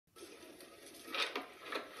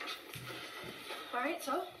Alright,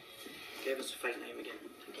 so? Gave us a fake name again.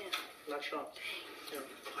 Not shocked. Yeah.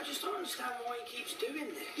 I just don't understand why he keeps doing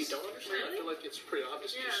this. You don't understand? Really? I feel like it's pretty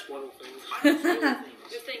obvious to spoil things. I don't spoil things.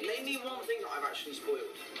 You're thinking Name me one thing that I've actually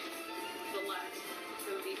spoiled. the last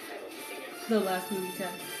movie title. The last movie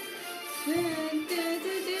title.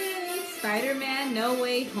 Spider-Man No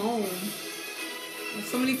Way Home.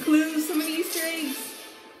 So many clues, so many Easter eggs.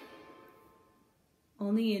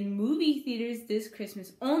 Only in movie theaters this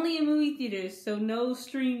Christmas. Only in movie theaters, so no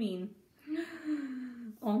streaming.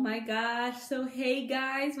 Oh my gosh. So hey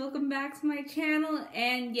guys, welcome back to my channel.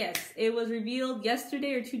 And yes, it was revealed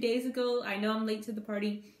yesterday or 2 days ago. I know I'm late to the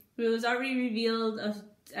party, but it was already revealed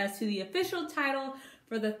as to the official title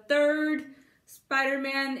for the third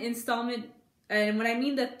Spider-Man installment. And when I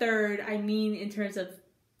mean the third, I mean in terms of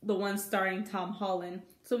the one starring Tom Holland.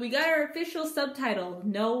 So we got our official subtitle,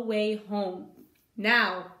 No Way Home.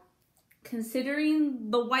 Now,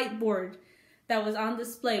 considering the whiteboard that was on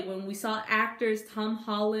display when we saw actors Tom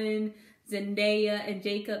Holland, Zendaya, and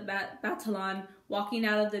Jacob Batalon walking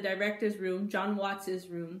out of the director's room, John Watts'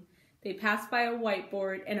 room, they passed by a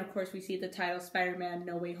whiteboard, and of course we see the title Spider-Man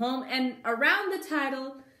No Way Home. And around the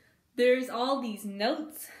title, there's all these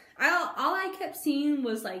notes. All I kept seeing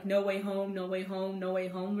was like No Way Home, No Way Home, No Way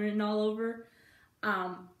Home written all over.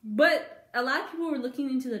 But a lot of people were looking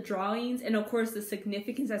into the drawings and of course the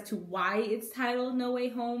significance as to why it's titled No Way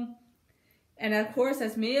Home. And of course,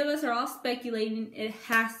 as many of us are all speculating, it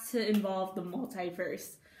has to involve the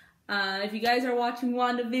multiverse. If you guys are watching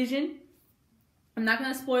WandaVision, I'm not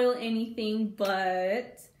going to spoil anything,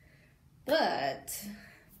 but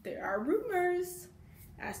there are rumors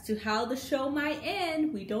as to how the show might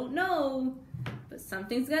end. We don't know, but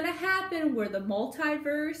something's gonna happen where the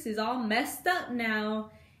multiverse is all messed up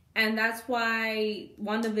now, and that's why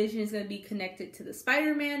WandaVision is gonna be connected to the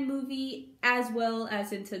Spider-Man movie as well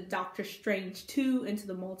as into Doctor Strange 2, into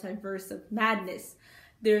the multiverse of madness.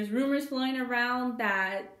 There's rumors flowing around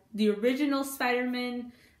that the original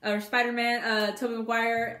Spider-Man, Tobey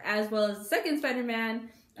Maguire, as well as the second Spider-Man,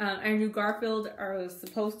 Andrew Garfield, are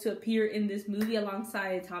supposed to appear in this movie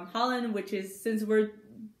alongside Tom Holland, which is, since we're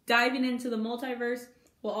diving into the multiverse,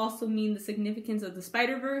 will also mean the significance of the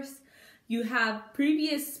Spider-Verse. You have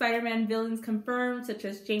previous Spider-Man villains confirmed, such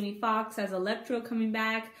as Jamie Foxx as Electro coming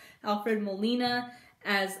back, Alfred Molina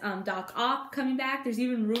as Doc Ock coming back. There's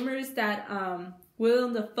even rumors that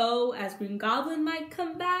Willem Dafoe as Green Goblin might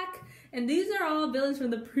come back. And these are all villains from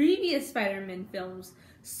the previous Spider-Man films.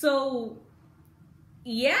 So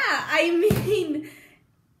yeah, I mean,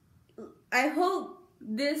 I hope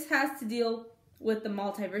this has to deal with the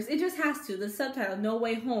multiverse. It just has to. The subtitle, No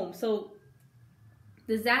Way Home. So,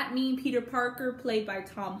 does that mean Peter Parker, played by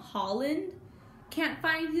Tom Holland, can't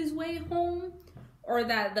find his way home? Or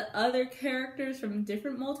that the other characters from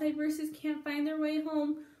different multiverses can't find their way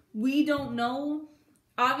home? We don't know.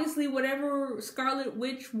 Obviously, whatever Scarlet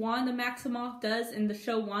Witch Wanda Maximoff does in the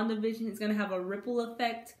show WandaVision is going to have a ripple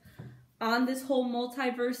effect on this whole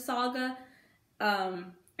multiverse saga,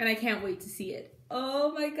 and I can't wait to see it.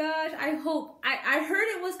 Oh my gosh, I hope. I heard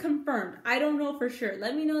it was confirmed. I don't know for sure.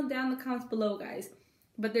 Let me know down in the comments below, guys.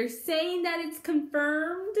 But they're saying that it's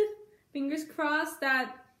confirmed. Fingers crossed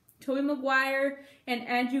that Tobey Maguire and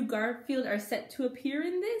Andrew Garfield are set to appear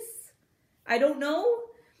in this. I don't know.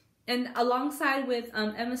 And alongside with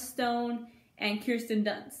Emma Stone and Kirsten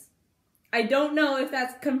Dunst. I don't know if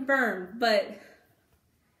that's confirmed, but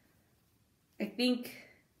I think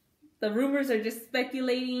the rumors are just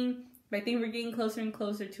speculating, but I think we're getting closer and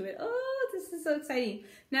closer to it. Oh, this is so exciting.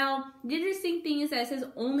 Now, the interesting thing is that it says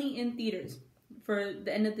only in theaters for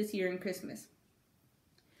the end of this year and Christmas.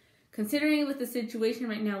 Considering with the situation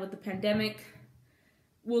right now with the pandemic,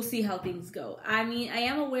 we'll see how things go. I mean, I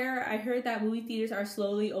am aware, I heard that movie theaters are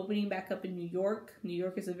slowly opening back up in New York. New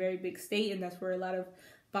York is a very big state, and that's where a lot of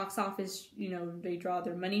box office, they draw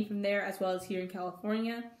their money from there, as well as here in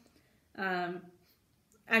California.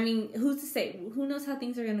 I mean, who's to say? Who knows how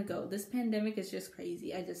things are going to go? This pandemic is just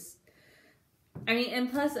crazy. And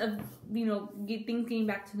plus of, things getting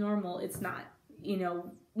back to normal, it's not.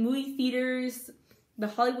 Movie theaters, the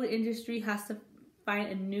Hollywood industry has to find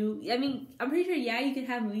a new, I'm pretty sure, you could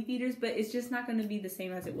have movie theaters, but it's just not going to be the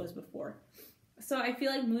same as it was before. So I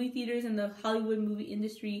feel like movie theaters and the Hollywood movie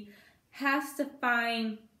industry has to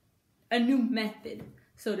find a new method,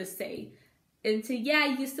 so to say. And so, you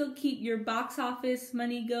can still keep your box office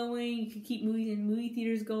money going. You can keep movies in movie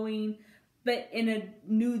theaters going, but in a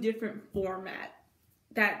new, different format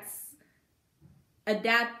that's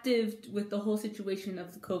adaptive with the whole situation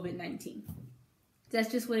of the COVID-19.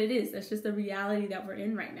 That's just what it is. That's just the reality that we're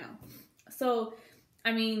in right now. So,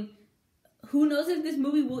 who knows if this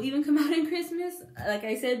movie will even come out in Christmas? Like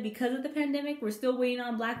I said, because of the pandemic, we're still waiting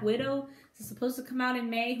on Black Widow. It's supposed to come out in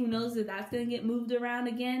May. Who knows if that's going to get moved around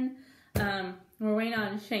again? We're waiting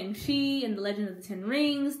on Shang-Chi and the Legend of the Ten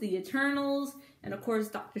Rings, the Eternals, and of course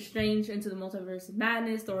Doctor Strange Into the Multiverse of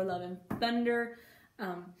Madness, Thor: Love and Thunder,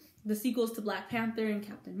 the sequels to Black Panther and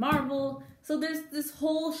Captain Marvel. So there's this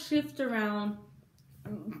whole shift around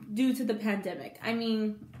due to the pandemic. I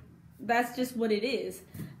mean, that's just what it is.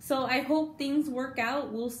 So I hope things work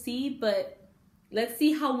out. We'll see, but let's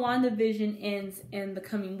see how WandaVision ends in the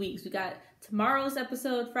coming weeks. We got tomorrow's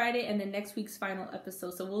episode, Friday, and then next week's final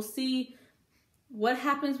episode. So we'll see what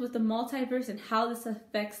happens with the multiverse and how this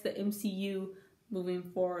affects the MCU moving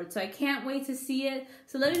forward. So I can't wait to see it.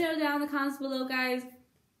 So let me know down in the comments below, guys.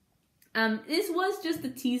 This was just a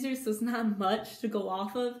teaser, so it's not much to go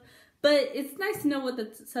off of. But it's nice to know what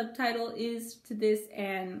the subtitle is to this.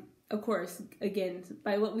 And, of course, again,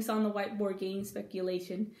 by what we saw on the whiteboard, gaining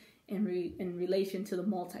speculation in relation to the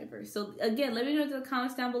multiverse. So, again, let me know in the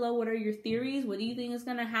comments down below. What are your theories? What do you think is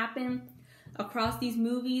going to happen across these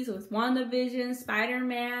movies with WandaVision,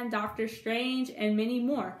 Spider-Man, Doctor Strange, and many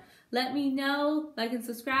more? Let me know. Like and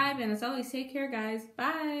subscribe. And as always, take care, guys.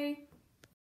 Bye.